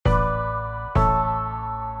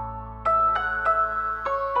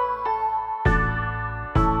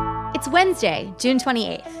Wednesday, June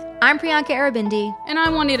 28th. I'm Priyanka Arabindi. And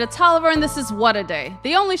I'm Juanita Tolliver, and this is What a Day,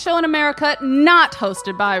 the only show in America not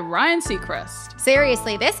hosted by Ryan Seacrest.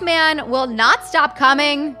 Seriously, this man will not stop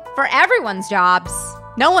coming for everyone's jobs.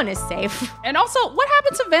 No one is safe. And also, what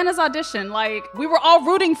happened to Vanna's audition? Like, we were all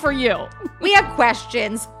rooting for you. We have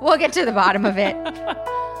questions. We'll get to the bottom of it.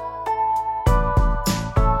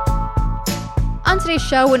 On today's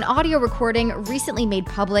show, an audio recording recently made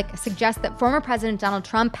public suggests that former President Donald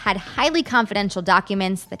Trump had highly confidential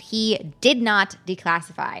documents that he did not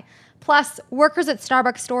declassify. Plus, workers at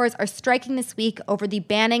Starbucks stores are striking this week over the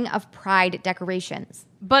banning of pride decorations.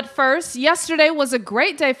 But first, yesterday was a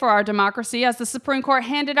great day for our democracy as the Supreme Court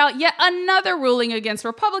handed out yet another ruling against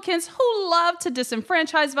Republicans who love to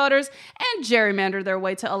disenfranchise voters and gerrymander their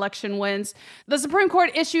way to election wins. The Supreme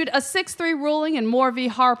Court issued a 6-3 ruling in Moore v.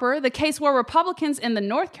 Harper, the case where Republicans in the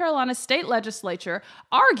North Carolina state legislature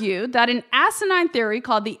argued that an asinine theory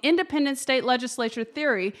called the independent state legislature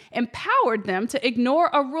theory empowered them to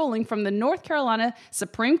ignore a ruling from the North Carolina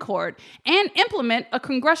Supreme Court and implement a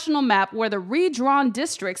congressional map where the redrawn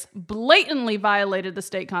districts blatantly violated the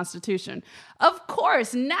state constitution. Of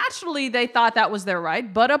course, naturally, they thought that was their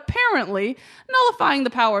right, but apparently, nullifying the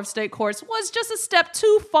power of state courts was just a step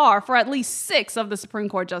too far for at least 6 of the Supreme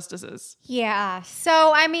Court justices. Yeah,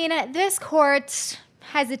 so, I mean, this court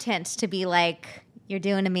hesitant to be like, you're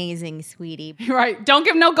doing amazing, sweetie. Right, don't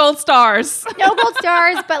give no gold stars. No gold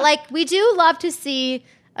stars, but, like, we do love to see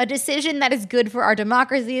a decision that is good for our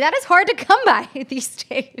democracy. That is hard to come by these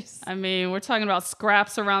days. I mean, we're talking about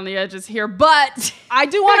scraps around the edges here, but I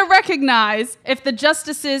do want to recognize if the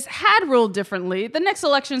justices had ruled differently, the next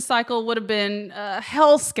election cycle would have been a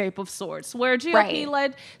hellscape of sorts, where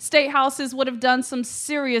GOP-led state houses would have done some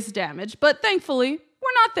serious damage. But thankfully,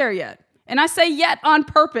 we're not there yet. And I say yet on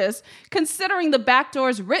purpose, considering the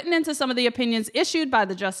backdoors written into some of the opinions issued by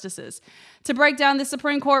the justices. To break down the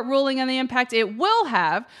Supreme Court ruling and the impact it will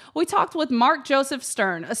have, we talked with Mark Joseph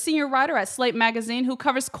Stern, a senior writer at Slate Magazine who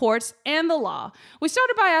covers courts and the law. We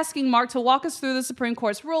started by asking Mark to walk us through the Supreme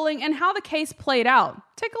Court's ruling and how the case played out.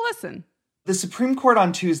 Take a listen. The Supreme Court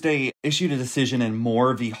on Tuesday issued a decision in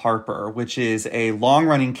Moore v. Harper, which is a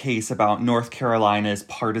long-running case about North Carolina's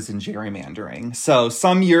partisan gerrymandering. So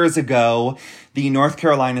some years ago, the North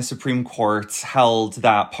Carolina Supreme Court held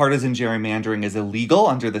that partisan gerrymandering is illegal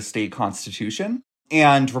under the state constitution.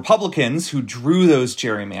 And Republicans who drew those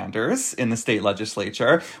gerrymanders in the state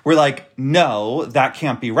legislature were like, no, that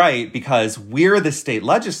can't be right because we're the state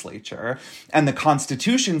legislature. And the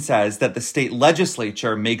Constitution says that the state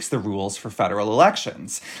legislature makes the rules for federal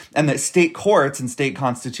elections and that state courts and state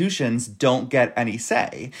constitutions don't get any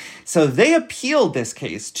say. So they appealed this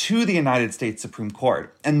case to the United States Supreme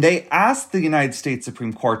Court. And they asked the United States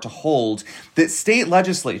Supreme Court to hold that state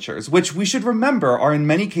legislatures, which we should remember are in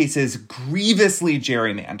many cases grievously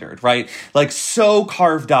gerrymandered, right? Like so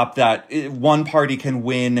carved up that one party can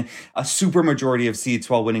win a supermajority of seats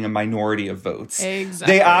while winning a minority of votes.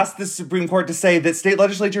 Exactly. They asked the Supreme Court to say that state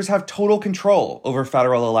legislatures have total control over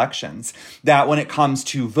federal elections, that when it comes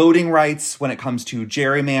to voting rights, when it comes to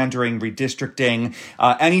gerrymandering, redistricting,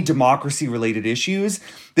 any democracy-related issues,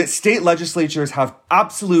 that state legislatures have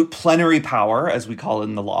absolute plenary power, as we call it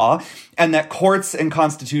in the law, and that courts and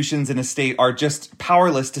constitutions in a state are just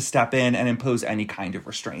powerless to step in and impose any kind of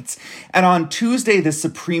restraints. And on Tuesday, the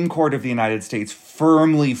Supreme Court of the United States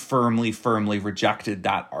firmly rejected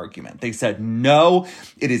that argument. They said, no,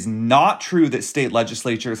 it is not true that state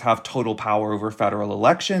legislatures have total power over federal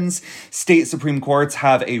elections. State Supreme Courts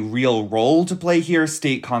have a real role to play here.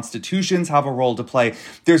 State constitutions have a role to play.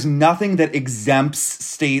 There's nothing that exempts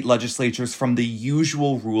state legislatures from the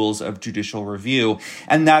usual rules of judicial review.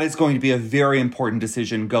 And that is going to be a very important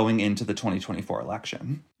decision going into the 2024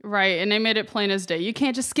 election. Right, and they made it plain as day. You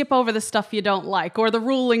can't just skip over the stuff you don't like or the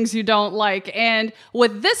rulings you don't like. And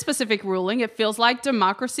with this specific ruling, it feels like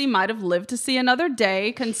democracy might have lived to see another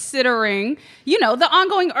day, considering, the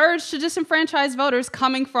ongoing urge to disenfranchise voters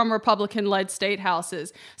coming from Republican-led state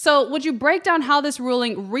houses. So would you break down how this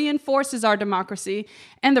ruling reinforces our democracy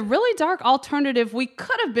and the really dark alternative we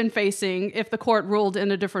could have been facing if the court ruled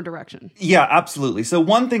in a different direction? Yeah, absolutely. So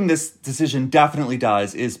one thing this decision definitely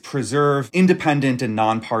does is preserve independent and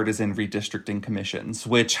nonpartisan redistricting commissions,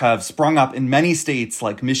 which have sprung up in many states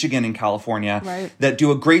like Michigan and California that do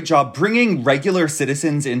a great job bringing regular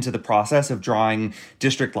citizens into the process of drawing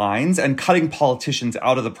district lines and cutting politicians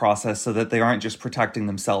out of the process so that they aren't just protecting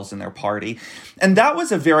themselves and their party. And that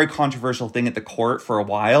was a very controversial thing at the court for a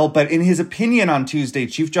while. But in his opinion on Tuesday,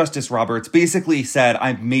 Chief Justice Roberts basically said,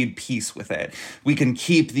 I've made peace with it. We can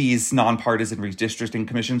keep these nonpartisan redistricting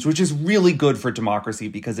commissions, which is really good for democracy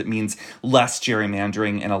because it means less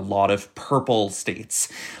gerrymandering in a lot of purple states.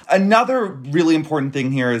 Another really important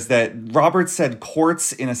thing here is that Roberts said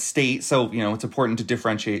courts in a state, so, it's important to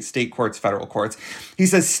differentiate state courts, federal courts. He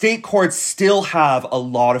says state courts still have a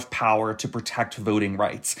lot of power to protect voting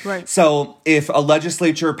rights. Right. So if a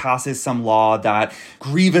legislature passes some law that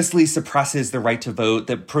grievously suppresses the right to vote,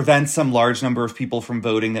 that prevents some large number of people from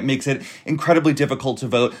voting, that makes it incredibly difficult to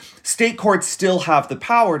vote, state courts still have the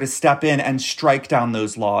power to step in and strike down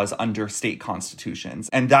those laws under state constitutions.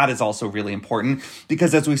 And that is also really important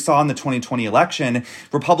because, as we saw in the 2020 election,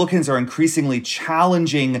 Republicans are increasingly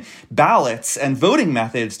challenging ballots and voting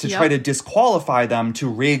methods to try to disqualify them to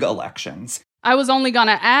rig elections. I was only going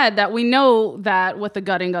to add that we know that with the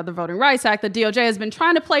gutting of the Voting Rights Act, the DOJ has been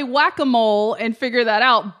trying to play whack-a-mole and figure that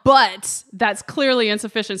out, but that's clearly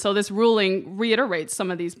insufficient. So this ruling reiterates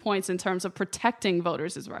some of these points in terms of protecting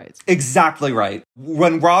voters' rights. Exactly right.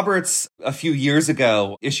 When Roberts, a few years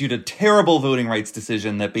ago, issued a terrible voting rights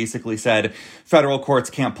decision that basically said federal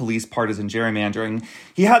courts can't police partisan gerrymandering,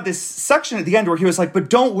 he had this section at the end where he was like, but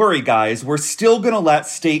don't worry, guys, we're still going to let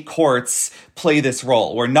state courts play this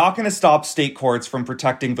role. We're not going to stop state courts from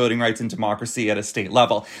protecting voting rights and democracy at a state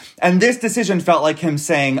level. And this decision felt like him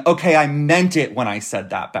saying, okay, I meant it when I said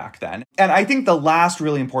that back then. And I think the last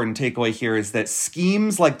really important takeaway here is that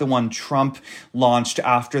schemes like the one Trump launched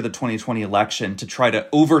after the 2020 election to try to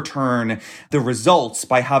overturn the results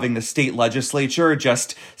by having the state legislature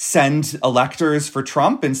just send electors for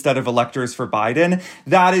Trump instead of electors for Biden,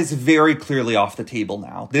 that is very clearly off the table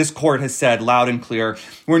now. This court has said loud and clear,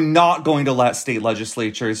 we're not going to let state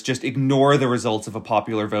legislatures just ignore the results of a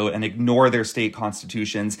popular vote and ignore their state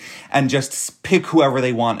constitutions and just pick whoever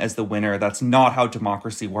they want as the winner. That's not how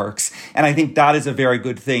democracy works. And I think that is a very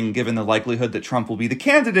good thing, given the likelihood that Trump will be the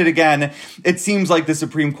candidate again. It seems like the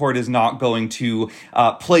Supreme Court is not going to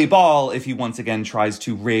play ball if he once again tries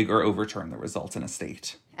to rig or overturn the results in a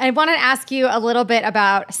state. I want to ask you a little bit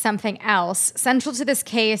about something else. Central to this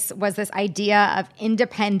case was this idea of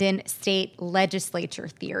independent state legislature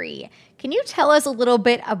theory. Can you tell us a little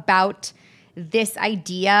bit about this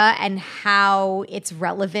idea and how it's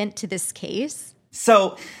relevant to this case?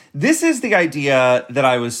 So this is the idea that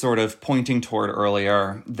I was sort of pointing toward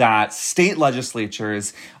earlier, that state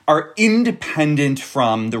legislatures are independent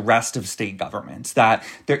from the rest of state governments, that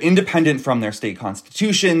they're independent from their state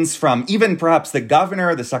constitutions, from even perhaps the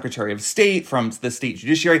governor, the secretary of state, from the state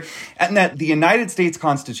judiciary, and that the United States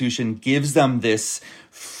Constitution gives them this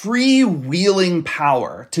freewheeling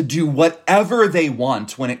power to do whatever they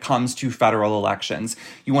want when it comes to federal elections.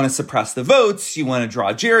 You want to suppress the votes, you want to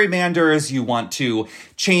draw gerrymanders, you want to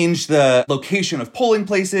change the location of polling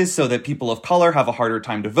places so that people of color have a harder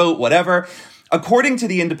time to vote, whatever. According to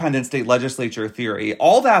the independent state legislature theory,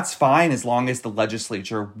 all that's fine as long as the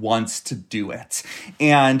legislature wants to do it.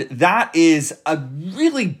 And that is a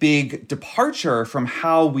really big departure from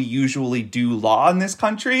how we usually do law in this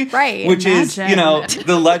country. Right. Which is,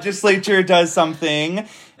 the legislature does something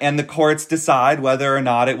and the courts decide whether or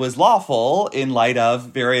not it was lawful in light of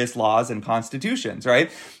various laws and constitutions, right?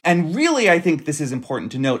 And really, I think this is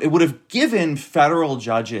important to note. It would have given federal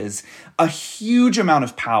judges a huge amount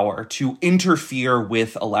of power to interfere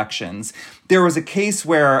with elections. There was a case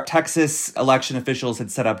where Texas election officials had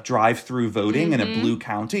set up drive-through voting in a blue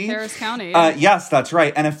county. Harris County. Yes, that's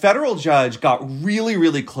right. And a federal judge got really,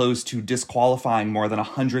 really close to disqualifying more than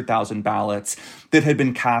 100,000 ballots that had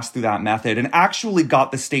been cast through that method and actually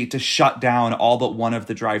got the state to shut down all but one of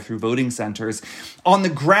the drive-through voting centers on the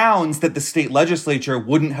grounds that the state legislature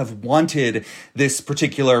wouldn't have wanted this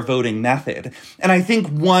particular voting method. And I think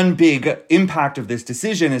one big impact of this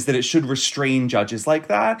decision is that it should restrain judges like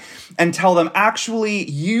that and tell them, actually,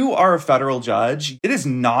 you are a federal judge. It is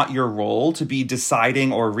not your role to be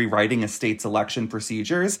deciding or rewriting a state's election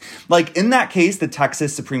procedures. Like in that case, the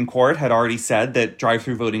Texas Supreme Court had already said that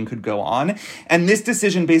drive-through voting could go on. And this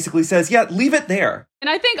decision basically says, yeah, leave it there. And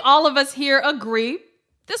I think all of us here agree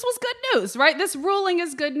this was good news, right? This ruling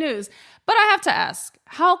is good news. But I have to ask,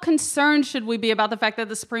 how concerned should we be about the fact that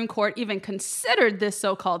the Supreme Court even considered this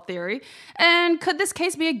so-called theory? And could this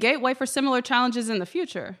case be a gateway for similar challenges in the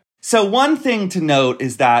future? So one thing to note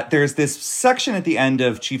is that there's this section at the end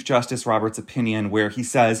of Chief Justice Roberts' opinion where he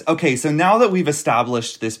says, okay, so now that we've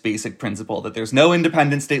established this basic principle that there's no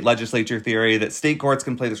independent state legislature theory, that state courts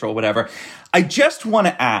can play this role, whatever, I just want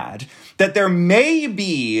to add that there may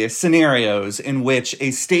be scenarios in which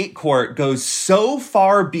a state court goes so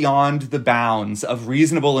far beyond the bounds of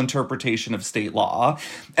reasonable interpretation of state law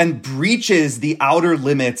and breaches the outer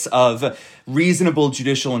limits of reasonable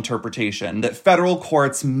judicial interpretation, that federal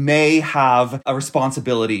courts may have a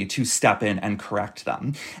responsibility to step in and correct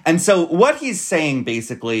them. And so what he's saying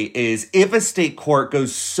basically is if a state court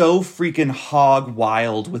goes so freaking hog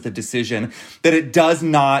wild with a decision that it does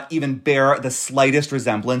not even bear the slightest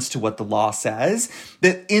resemblance to what the law says,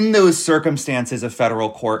 that in those circumstances, a federal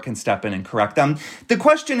court can step in and correct them. The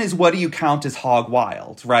question is, what do you count as hog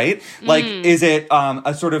wild, right? Like, is it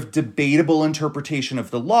a sort of debatable interpretation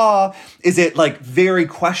of the law? Is it like very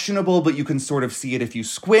questionable, but you can sort of see it if you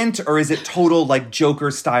squint? Or is it total like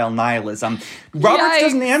Joker style nihilism? Roberts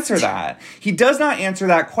doesn't answer that. He does not answer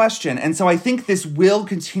that question. And so I think this will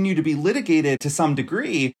continue to be litigated to some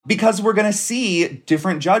degree because we're going to see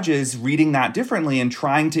different judges reading that differently and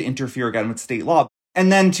trying to interfere again with state law. And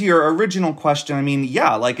then to your original question, I mean,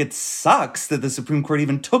 yeah, like it sucks that the Supreme Court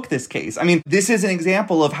even took this case. I mean, this is an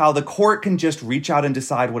example of how the court can just reach out and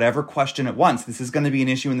decide whatever question it wants. This is going to be an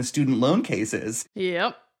issue in the student loan cases.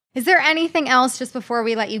 Yep. Is there anything else, just before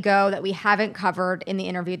we let you go, that we haven't covered in the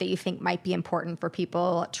interview that you think might be important for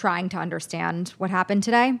people trying to understand what happened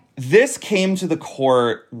today? This came to the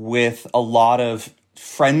court with a lot of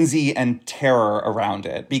frenzy and terror around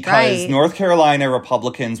it because North Carolina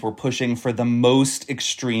Republicans were pushing for the most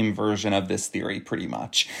extreme version of this theory, pretty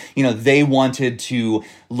much. You know, they wanted to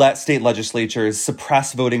let state legislatures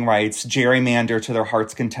suppress voting rights, gerrymander to their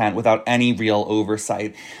heart's content without any real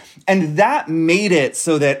oversight. And that made it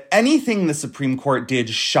so that anything the Supreme Court did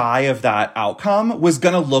shy of that outcome was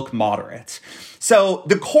going to look moderate. So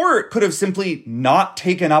the court could have simply not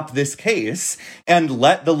taken up this case and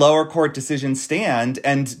let the lower court decision stand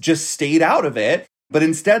and just stayed out of it. But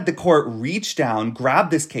instead, the court reached down, grabbed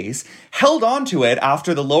this case, held on to it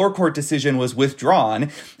after the lower court decision was withdrawn,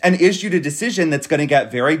 and issued a decision that's going to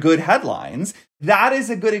get very good headlines. That is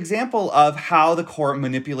a good example of how the court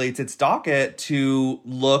manipulates its docket to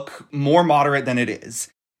look more moderate than it is.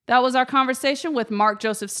 That was our conversation with Mark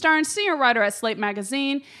Joseph Stern, senior writer at Slate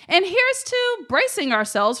Magazine. And here's to bracing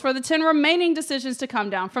ourselves for the 10 remaining decisions to come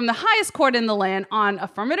down from the highest court in the land on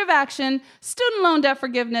affirmative action, student loan debt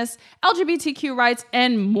forgiveness, LGBTQ rights,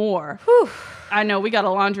 and more. Whew. I know, we got a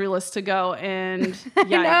laundry list to go, and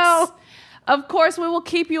yikes. I know. Of course, we will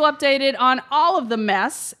keep you updated on all of the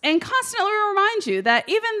mess and constantly remind you that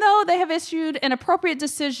even though they have issued an appropriate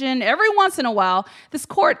decision every once in a while, this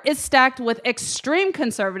court is stacked with extreme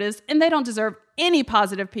conservatives and they don't deserve any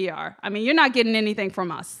positive PR. I mean, you're not getting anything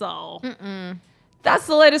from us, so that's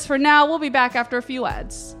the latest for now. We'll be back after a few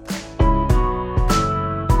ads.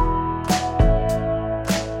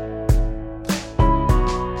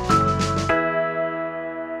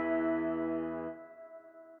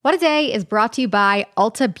 What a Day is brought to you by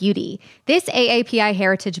Ulta Beauty. This AAPI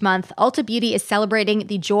Heritage Month, Ulta Beauty is celebrating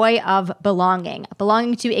the joy of belonging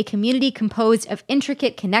to a community composed of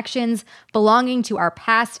intricate connections, belonging to our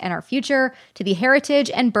past and our future, to the heritage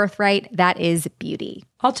and birthright that is beauty.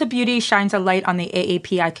 Ulta Beauty shines a light on the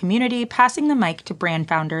AAPI community, passing the mic to brand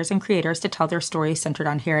founders and creators to tell their stories centered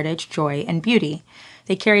on heritage, joy, and beauty.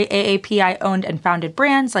 They carry AAPI-owned and founded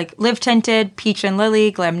brands like Live Tinted, Peach and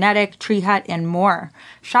Lily, Glamnetic, Tree Hut, and more.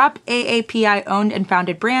 Shop AAPI-owned and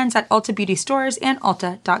founded brands at Ulta Beauty stores and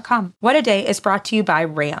Ulta.com. What a Day is brought to you by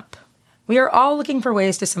Ramp. We are all looking for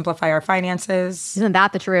ways to simplify our finances. Isn't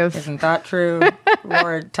that the truth? Isn't that true?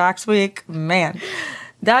 Lord, tax week, man.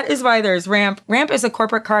 That is why there's Ramp. Ramp is a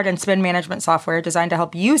corporate card and spend management software designed to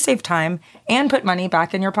help you save time and put money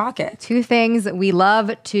back in your pocket. Two things we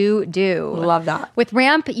love to do. Love that. With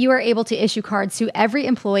Ramp, you are able to issue cards to every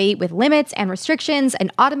employee with limits and restrictions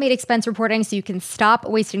and automate expense reporting so you can stop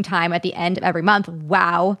wasting time at the end of every month.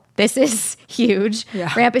 Wow. This is huge.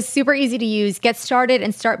 Yeah. Ramp is super easy to use. Get started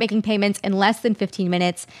and start making payments in less than 15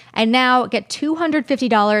 minutes. And now get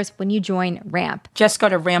 $250 when you join Ramp. Just go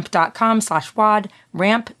to ramp.com/WAD,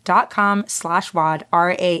 ramp.com/WAD,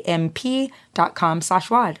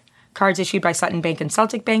 ramp.com/WAD. Cards issued by Sutton Bank and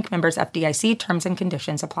Celtic Bank, members FDIC, terms and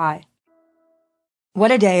conditions apply.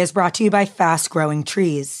 What a Day is brought to you by Fast Growing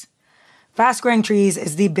Trees. Fast Growing Trees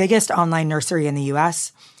is the biggest online nursery in the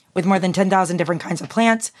U.S., with more than 10,000 different kinds of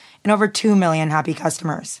plants and over 2 million happy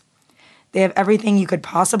customers. They have everything you could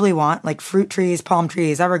possibly want, like fruit trees, palm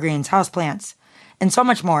trees, evergreens, houseplants, and so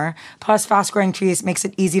much more. Plus, Fast Growing Trees makes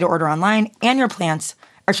it easy to order online, and your plants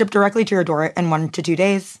are shipped directly to your door in 1 to 2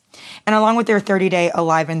 days. And along with their 30-day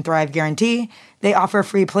Alive and Thrive guarantee, they offer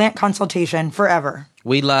free plant consultation forever.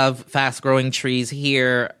 We love Fast Growing Trees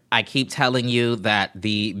here. I keep telling you that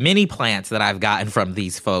the mini plants that I've gotten from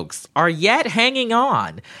these folks are yet hanging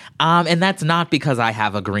on. And that's not because I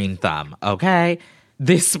have a green thumb, okay?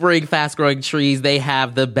 This spring, Fast Growing Trees, they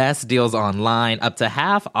have the best deals online, up to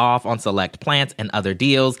half off on select plants and other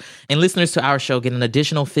deals. And listeners to our show get an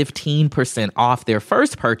additional 15% off their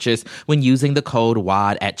first purchase when using the code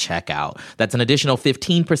WAD at checkout. That's an additional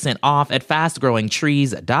 15% off at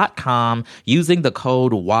fastgrowingtrees.com using the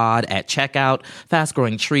code WAD at checkout.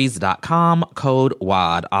 Fastgrowingtrees.com, code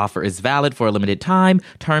WAD. Offer is valid for a limited time.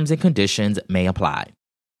 Terms and conditions may apply.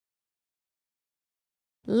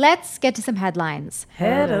 Let's get to some headlines.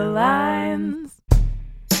 Headlines.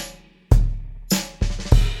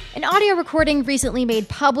 An audio recording recently made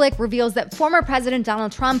public reveals that former President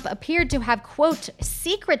Donald Trump appeared to have, quote,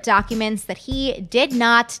 secret documents that he did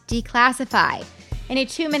not declassify. In a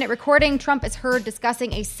 2-minute recording, Trump is heard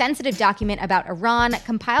discussing a sensitive document about Iran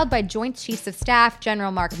compiled by Joint Chiefs of Staff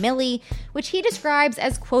General Mark Milley, which he describes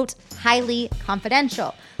as, quote, highly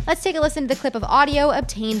confidential. Let's take a listen to the clip of audio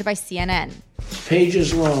obtained by CNN.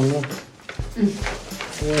 Pages long. Wait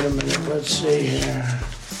a minute. Let's see here.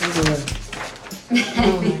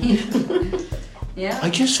 Yeah. I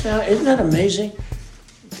just found, isn't that amazing?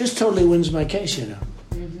 This totally wins my case, you know.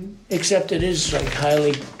 Mm-hmm. Except it is like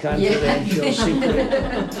highly confidential, secret.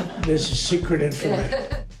 This is secret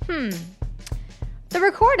information. The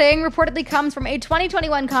recording reportedly comes from a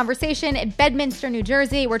 2021 conversation at Bedminster, New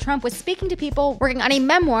Jersey, where Trump was speaking to people working on a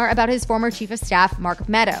memoir about his former chief of staff, Mark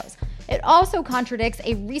Meadows. It also contradicts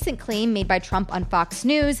a recent claim made by Trump on Fox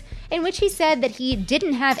News, in which he said that he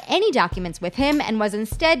didn't have any documents with him and was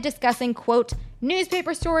instead discussing, quote,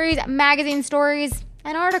 newspaper stories, magazine stories,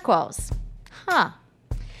 and articles.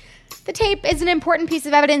 The tape is an important piece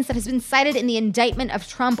of evidence that has been cited in the indictment of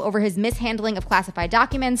Trump over his mishandling of classified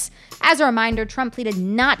documents. As a reminder, Trump pleaded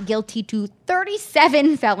not guilty to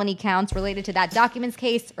 37 felony counts related to that documents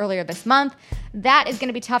case earlier this month. That is going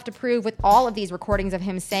to be tough to prove with all of these recordings of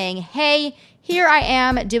him saying, hey, here I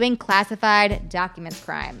am doing classified documents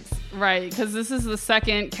crimes. Right, because this is the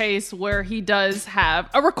second case where he does have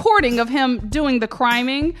a recording of him doing the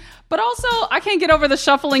criming. But also, I can't get over the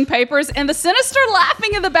shuffling papers and the sinister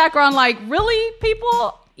laughing in the background like, really,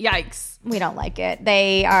 people? Yikes. We don't like it.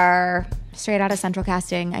 They are straight out of central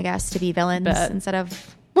casting, I guess, to be villains instead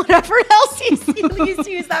of whatever else he used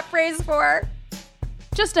to use that phrase for.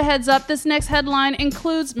 Just a heads up, this next headline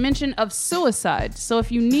includes mention of suicide. So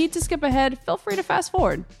if you need to skip ahead, feel free to fast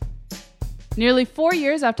forward. Nearly 4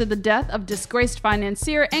 years after the death of disgraced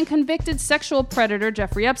financier and convicted sexual predator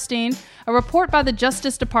Jeffrey Epstein, a report by the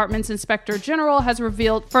Justice Department's Inspector General has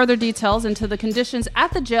revealed further details into the conditions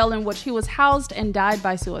at the jail in which he was housed and died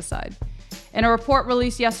by suicide. In a report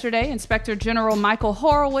released yesterday, Inspector General Michael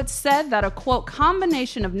Horowitz said that a, quote,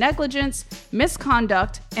 combination of negligence,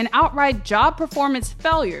 misconduct, and outright job performance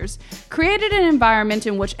failures created an environment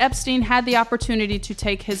in which Epstein had the opportunity to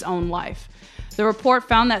take his own life. The report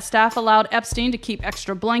found that staff allowed Epstein to keep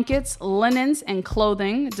extra blankets, linens, and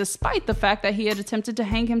clothing, despite the fact that he had attempted to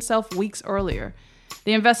hang himself weeks earlier.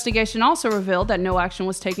 The investigation also revealed that no action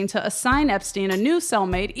was taken to assign Epstein a new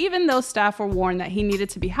cellmate, even though staff were warned that he needed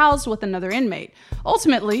to be housed with another inmate,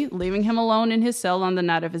 ultimately leaving him alone in his cell on the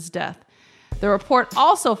night of his death. The report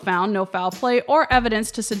also found no foul play or evidence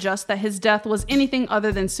to suggest that his death was anything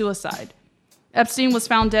other than suicide. Epstein was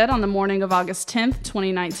found dead on the morning of August 10th,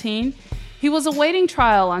 2019. He was awaiting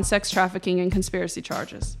trial on sex trafficking and conspiracy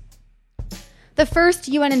charges. The first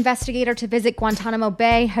UN investigator to visit Guantanamo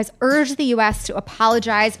Bay has urged the U.S. to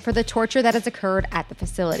apologize for the torture that has occurred at the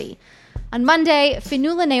facility. On Monday,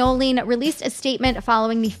 Fionnuala Naoline released a statement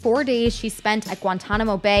following the 4 days she spent at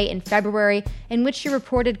Guantanamo Bay in February, in which she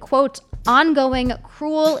reported, quote, ongoing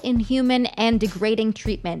cruel, inhuman, and degrading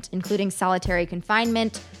treatment, including solitary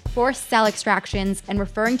confinement, forced cell extractions, and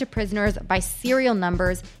referring to prisoners by serial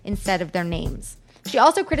numbers instead of their names. She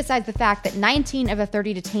also criticized the fact that 19 of the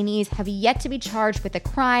 30 detainees have yet to be charged with a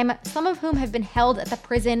crime, some of whom have been held at the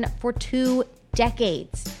prison for 2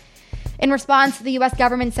 decades. In response, the U.S.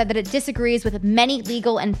 government said that it disagrees with many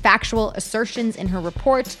legal and factual assertions in her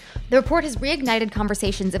report. The report has reignited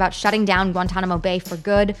conversations about shutting down Guantanamo Bay for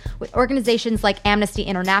good, with organizations like Amnesty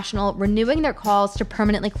International renewing their calls to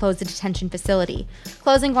permanently close the detention facility.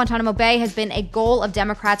 Closing Guantanamo Bay has been a goal of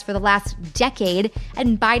Democrats for the last decade,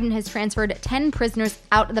 and Biden has transferred 10 prisoners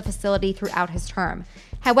out of the facility throughout his term.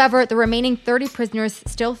 However, the remaining 30 prisoners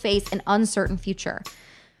still face an uncertain future.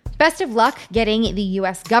 Best of luck getting the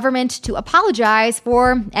U.S. government to apologize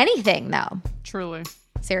for anything, though. Truly.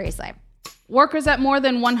 Seriously. Workers at more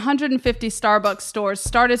than 150 Starbucks stores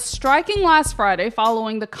started striking last Friday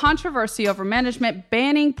following the controversy over management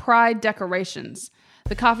banning pride decorations.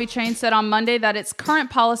 The coffee chain said on Monday that its current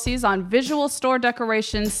policies on visual store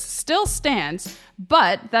decorations still stands,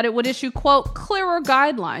 but that it would issue, quote, clearer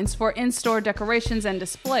guidelines for in-store decorations and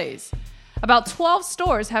displays. About 12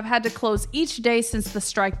 stores have had to close each day since the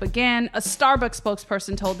strike began, a Starbucks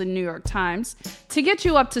spokesperson told the New York Times. To get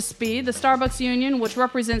you up to speed, the Starbucks union, which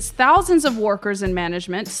represents thousands of workers in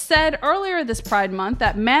management, said earlier this Pride Month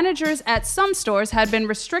that managers at some stores had been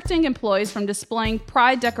restricting employees from displaying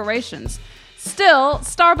Pride decorations. Still,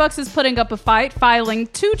 Starbucks is putting up a fight, filing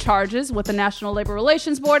 2 charges with the National Labor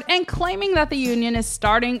Relations Board and claiming that the union is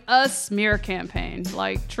starting a smear campaign.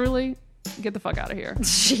 Like, truly? Get the fuck out of here.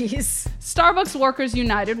 Jeez. Starbucks Workers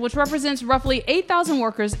United, which represents roughly 8,000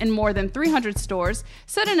 workers in more than 300 stores,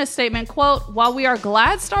 said in a statement, quote, while we are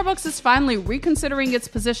glad Starbucks is finally reconsidering its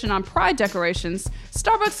position on Pride decorations,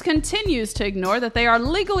 Starbucks continues to ignore that they are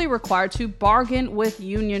legally required to bargain with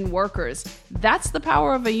union workers. That's the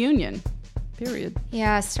power of a union. Period.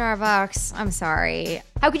 Yeah, Starbucks, I'm sorry.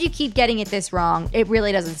 How could you keep getting it this wrong? It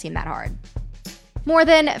really doesn't seem that hard. More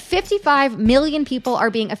than 55 million people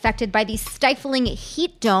are being affected by the stifling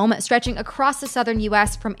heat dome stretching across the southern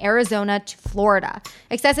U.S. from Arizona to Florida.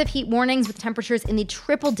 Excessive heat warnings with temperatures in the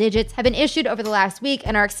triple digits have been issued over the last week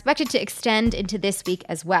and are expected to extend into this week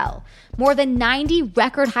as well. More than 90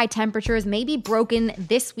 record high temperatures may be broken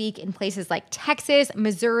this week in places like Texas,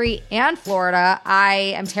 Missouri, and Florida.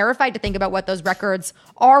 I am terrified to think about what those records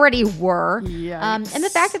already were. And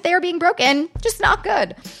the fact that they are being broken, just not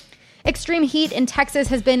good. Extreme heat in Texas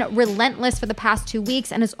has been relentless for the past 2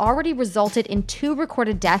 weeks and has already resulted in 2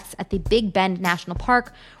 recorded deaths at the Big Bend National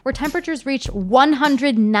Park, where temperatures reached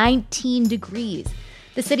 119 degrees.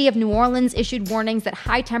 The city of New Orleans issued warnings that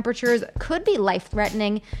high temperatures could be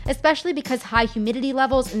life-threatening, especially because high humidity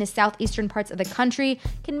levels in the southeastern parts of the country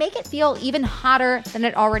can make it feel even hotter than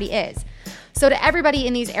it already is. So to everybody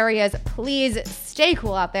in these areas, please stay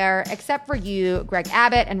cool out there, except for you, Greg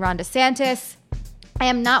Abbott and Ron DeSantis. I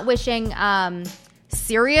am not wishing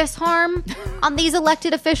serious harm on these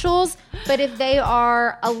elected officials, but if they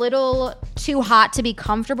are a little too hot to be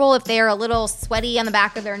comfortable, if they are a little sweaty on the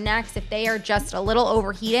back of their necks, if they are just a little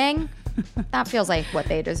overheating, that feels like what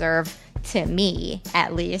they deserve, to me,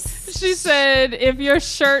 at least. She said, if your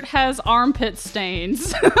shirt has armpit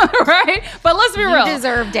stains, right? But let's be real. You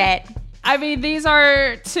deserved it. I mean, these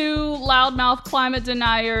are 2 loudmouth climate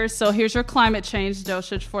deniers, so here's your climate change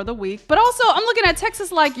dosage for the week. But also, I'm looking at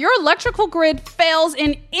Texas like your electrical grid fails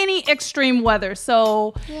in any extreme weather.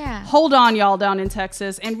 So hold on, y'all, down in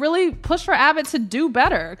Texas, and really push for Abbott to do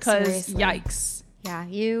better, because yikes. Yeah,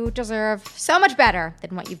 you deserve so much better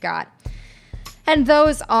than what you've got. And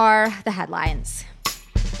those are the headlines.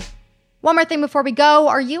 One more thing before we go.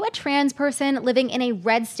 Are you a trans person living in a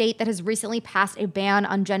red state that has recently passed a ban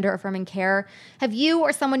on gender-affirming care? Have you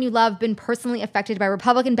or someone you love been personally affected by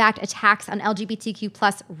Republican-backed attacks on LGBTQ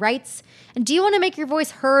plus rights? And do you want to make your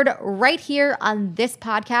voice heard right here on this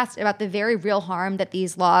podcast about the very real harm that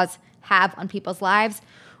these laws have on people's lives?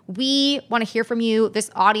 We want to hear from you.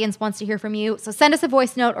 This audience wants to hear from you. So send us a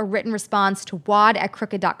voice note or written response to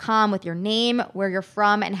wad@crooked.com with your name, where you're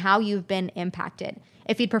from, and how you've been impacted.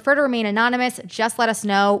 If you'd prefer to remain anonymous, just let us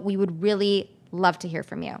know. We would really love to hear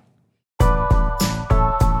from you.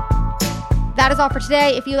 That is all for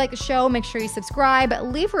today. If you like the show, make sure you subscribe,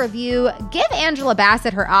 leave a review, give Angela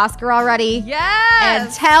Bassett her Oscar already. Yes!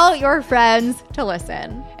 And tell your friends to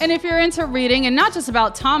listen. And if you're into reading, and not just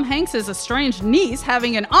about Tom Hanks' estranged niece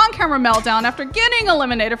having an on-camera meltdown after getting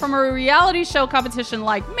eliminated from a reality show competition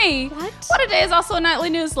like me, What a Day is also a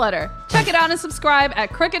nightly newsletter. Check it out and subscribe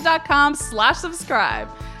at crooked.com/subscribe.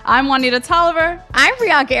 I'm Juanita Tolliver. I'm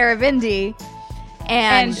Priyanka Arivindi.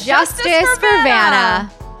 And Justice for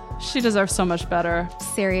Vanna. She deserves so much better.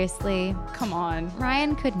 Seriously. Come on.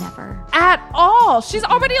 Ryan could never. At all. She's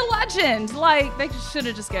already a legend. Like, they should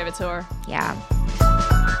have just gave it to her. Yeah.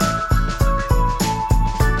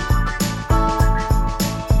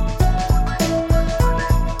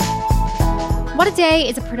 What a Day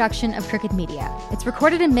is a production of Crooked Media. It's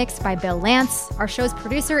recorded and mixed by Bill Lance. Our show's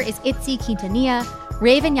producer is Itzy Quintanilla.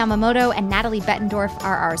 Raven Yamamoto and Natalie Bettendorf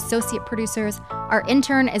are our associate producers. Our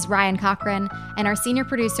intern is Ryan Cochran, and our senior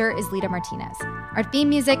producer is Lita Martinez. Our theme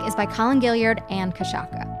music is by Colin Gilliard and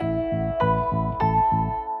Kashaka.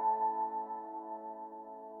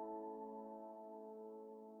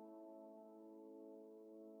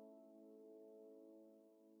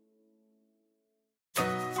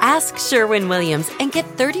 Ask Sherwin-Williams and get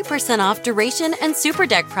 30% off Duration and Super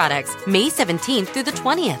Deck products May 17th through the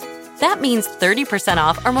 20th. That means 30%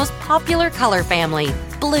 off our most popular color family,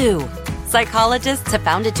 blue. Psychologists have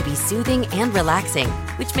found it to be soothing and relaxing,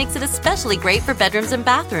 which makes it especially great for bedrooms and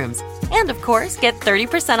bathrooms. And of course, get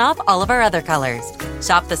 30% off all of our other colors.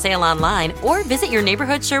 Shop the sale online or visit your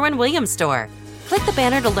neighborhood Sherwin-Williams store. Click the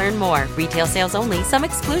banner to learn more. Retail sales only. Some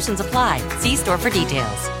exclusions apply. See store for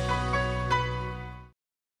details.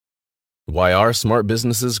 Why are smart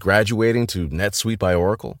businesses graduating to NetSuite by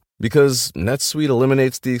Oracle? Because NetSuite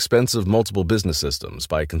eliminates the expense of multiple business systems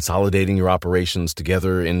by consolidating your operations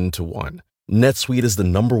together into one. NetSuite is the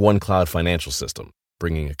 #1 cloud financial system,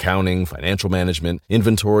 bringing accounting, financial management,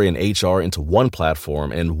 inventory, and HR into one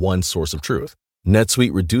platform and one source of truth.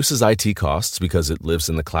 NetSuite reduces IT costs because it lives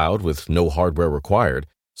in the cloud with no hardware required,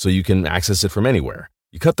 so you can access it from anywhere.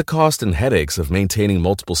 You cut the cost and headaches of maintaining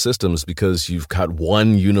multiple systems because you've got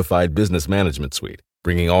one unified business management suite.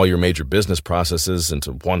 Bringing all your major business processes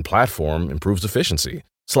into one platform improves efficiency,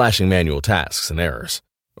 slashing manual tasks and errors.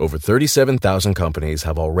 Over 37,000 companies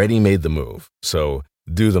have already made the move, so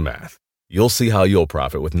do the math. You'll see how you'll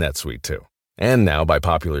profit with NetSuite too. And now, by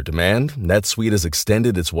popular demand, NetSuite has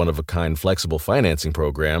extended its one-of-a-kind flexible financing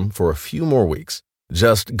program for a few more weeks.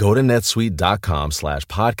 Just go to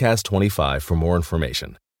netsuite.com/podcast25 for more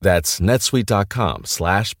information. That's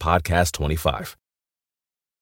netsuite.com/podcast25.